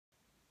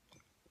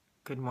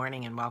Good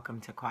morning and welcome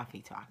to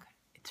Cawfeetawk.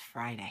 It's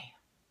Friday.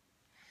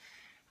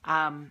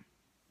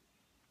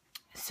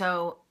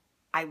 So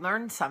I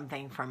learned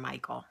something from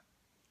Michael,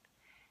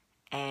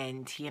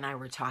 and he and I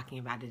were talking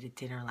about it at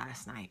dinner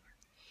last night.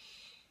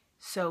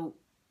 So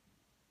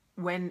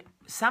when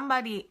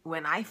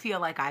I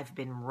feel like I've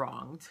been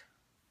wronged,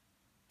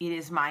 it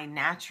is my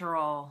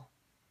natural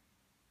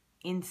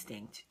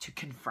instinct to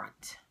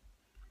confront.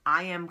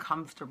 I am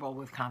comfortable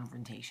with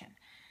confrontation.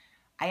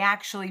 I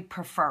actually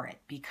prefer it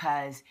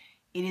because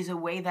it is a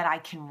way that I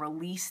can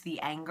release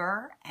the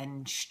anger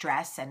and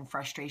stress and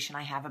frustration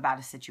I have about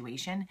a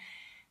situation.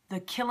 The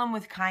kill them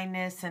with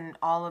kindness and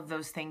all of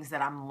those things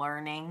that I'm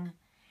learning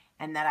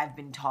and that I've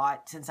been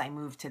taught since I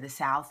moved to the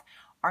South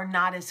are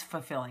not as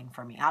fulfilling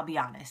for me. I'll be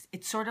honest.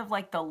 It's sort of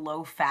like the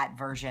low-fat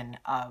version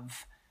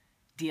of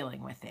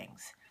dealing with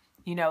things.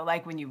 You know,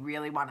 like when you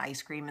really want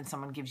ice cream and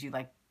someone gives you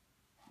like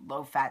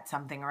low-fat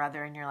something or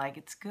other and you're like,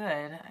 it's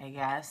good, I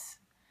guess,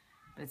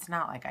 but it's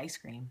not like ice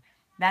cream.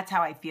 That's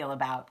how I feel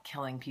about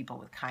killing people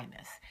with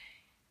kindness.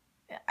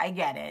 I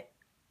get it.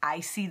 I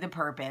see the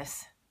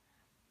purpose,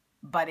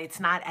 but it's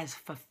not as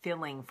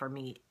fulfilling for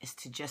me as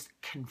to just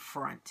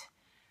confront.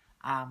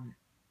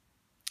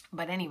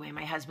 But anyway,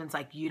 my husband's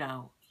like,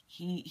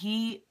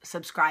 he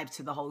subscribes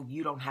to the whole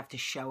you don't have to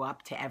show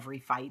up to every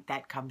fight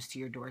that comes to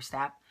your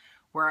doorstep.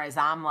 Whereas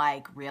I'm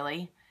like,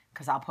 really?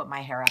 Because I'll put my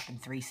hair up in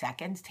 3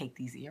 seconds, take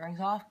these earrings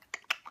off,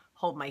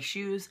 hold my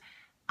shoes.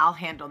 I'll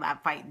handle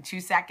that fight in 2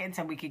 seconds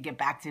and we could get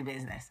back to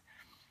business.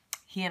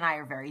 He and I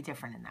are very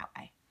different in that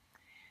way.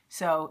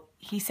 So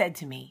he said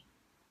to me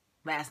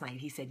last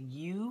night, he said,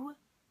 you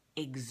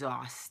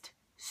exhaust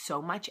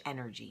so much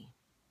energy.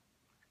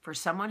 For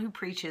someone who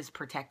preaches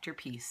protect your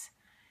peace,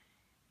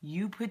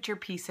 you put your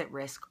peace at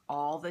risk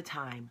all the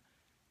time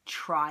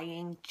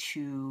trying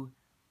to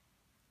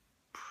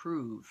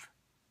prove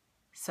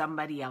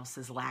somebody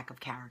else's lack of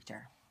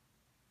character.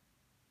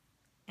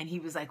 And he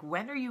was like,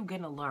 when are you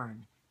going to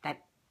learn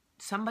that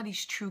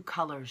somebody's true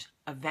colors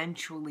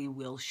eventually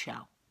will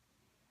show?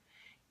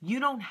 You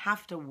don't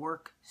have to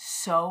work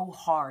so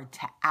hard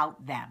to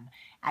out them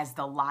as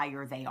the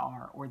liar they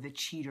are, or the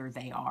cheater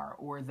they are,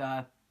 or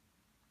the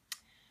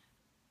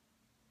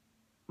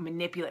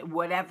manipulate,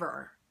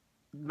 whatever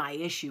my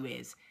issue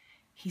is.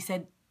 He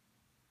said,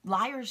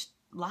 liars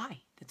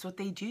lie. That's what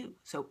they do.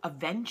 So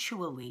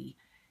eventually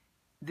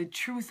the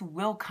truth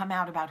will come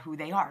out about who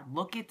they are.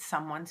 Look at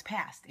someone's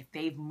past. If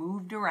they've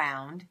moved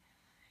around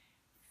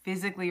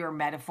physically or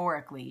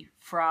metaphorically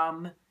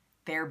from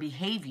their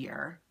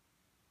behavior,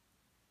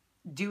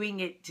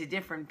 doing it to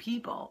different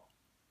people,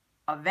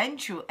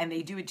 eventually, and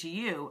they do it to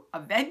you,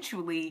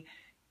 eventually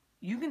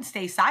you can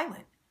stay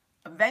silent.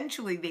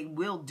 Eventually they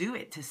will do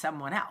it to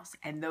someone else.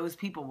 And those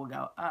people will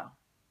go, oh,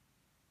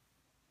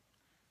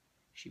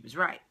 she was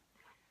right.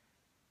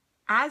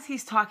 As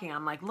he's talking,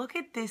 I'm like, look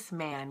at this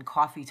man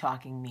coffee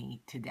talking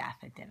me to death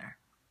at dinner.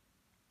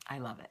 I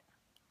love it.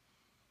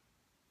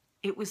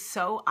 It was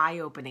so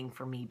eye-opening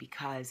for me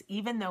because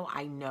even though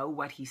I know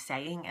what he's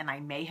saying, and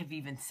I may have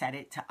even said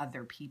it to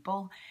other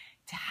people,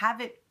 to have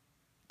it,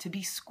 to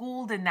be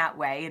schooled in that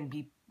way and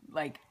be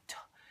like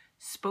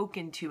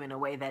spoken to in a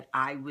way that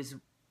I was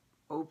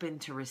open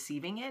to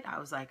receiving it, I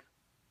was like,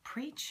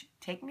 preach,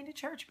 take me to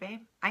church,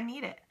 babe. I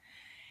need it.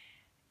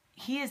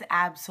 He is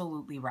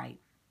absolutely right.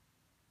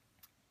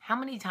 How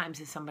many times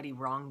has somebody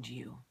wronged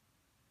you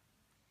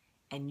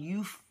and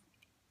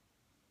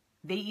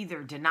they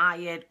either deny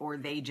it or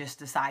they just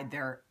decide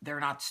they're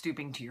not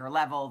stooping to your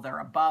level, they're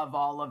above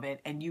all of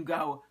it, and you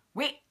go,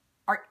 wait,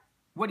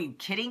 what are you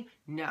kidding?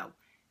 No,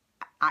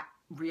 I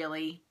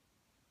really,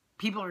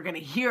 people are going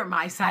to hear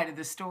my side of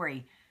the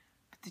story.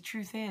 But the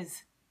truth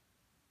is,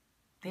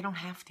 they don't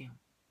have to,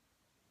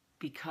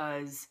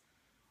 because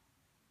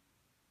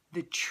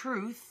the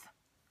truth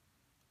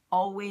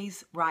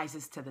always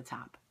rises to the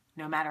top.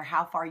 No matter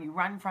how far you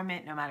run from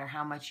it, no matter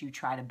how much you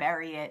try to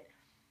bury it,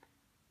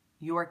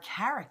 your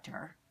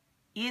character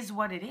is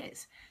what it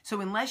is.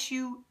 So unless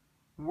you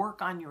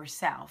work on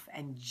yourself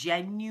and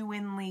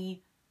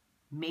genuinely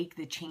make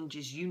the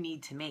changes you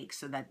need to make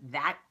so that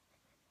that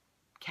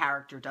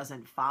character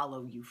doesn't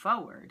follow you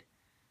forward,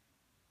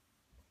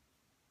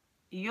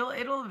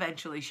 it'll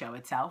eventually show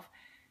itself.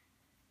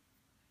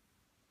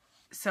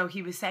 So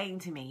he was saying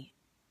to me,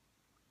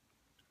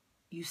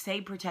 you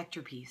say protect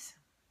your peace,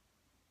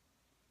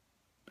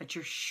 but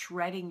you're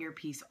shredding your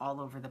peace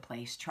all over the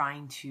place,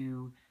 trying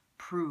to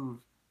prove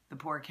the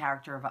poor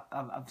character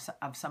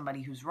of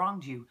somebody who's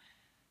wronged you.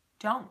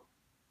 Don't.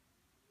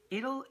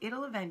 It'll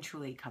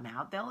eventually come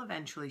out. They'll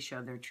eventually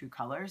show their true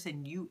colors.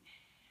 And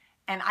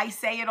I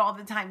say it all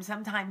the time,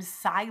 sometimes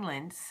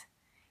silence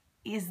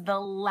is the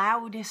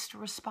loudest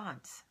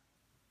response.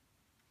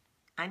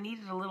 I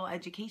needed a little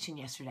education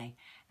yesterday,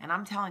 and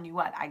I'm telling you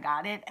what, I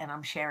got it and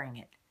I'm sharing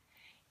it.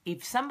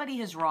 If somebody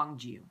has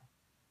wronged you,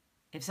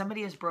 if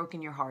somebody has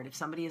broken your heart, if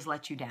somebody has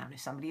let you down, if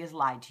somebody has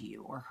lied to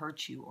you or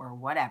hurt you or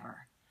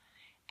whatever,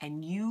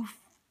 and you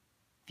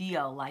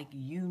feel like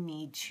you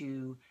need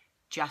to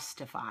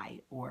justify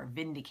or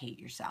vindicate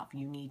yourself,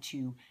 you need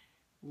to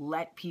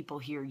let people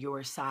hear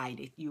your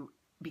side.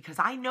 Because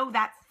I know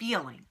that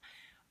feeling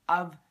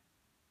of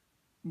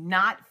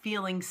not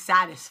feeling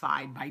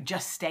satisfied by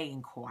just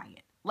staying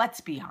quiet.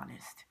 Let's be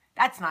honest.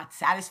 That's not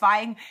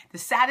satisfying.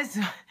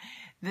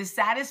 The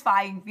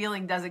satisfying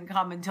feeling doesn't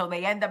come until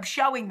they end up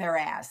showing their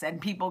ass and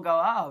people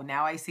go, oh,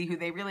 now I see who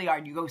they really are.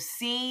 And you go,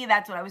 see,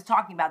 that's what I was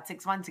talking about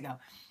 6 months ago.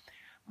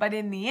 But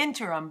in the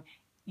interim,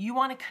 you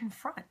want to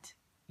confront.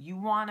 You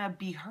want to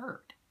be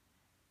heard.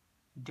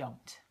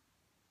 Don't.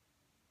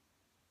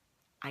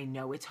 I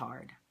know it's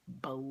hard.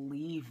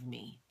 Believe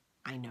me,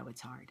 I know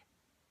it's hard.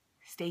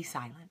 Stay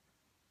silent.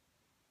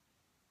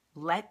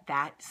 Let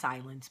that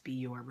silence be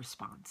your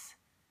response.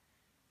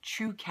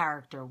 True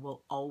character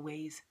will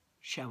always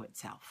show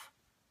itself.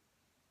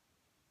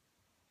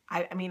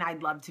 I mean,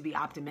 I'd love to be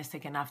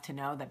optimistic enough to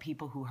know that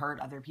people who hurt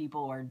other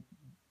people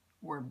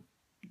or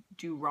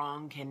do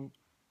wrong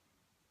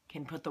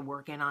can put the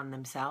work in on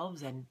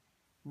themselves and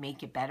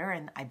make it better.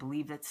 And I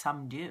believe that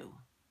some do.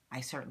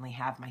 I certainly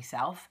have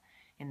myself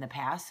in the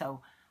past.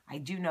 So I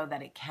do know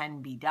that it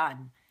can be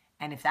done.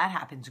 And if that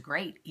happens,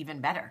 great,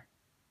 even better.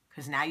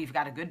 Because now you've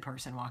got a good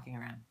person walking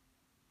around.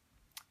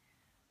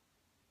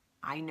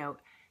 I know.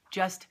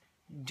 Just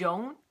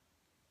don't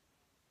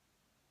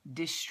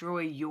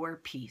destroy your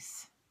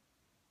peace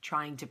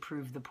trying to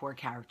prove the poor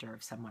character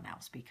of someone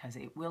else, because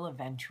it will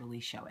eventually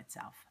show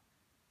itself.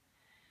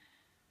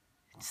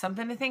 It's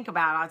something to think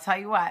about. I'll tell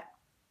you what.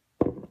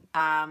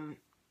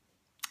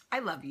 I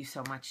love you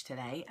so much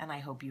today, and I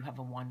hope you have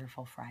a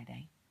wonderful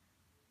Friday.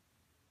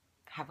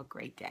 Have a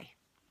great day.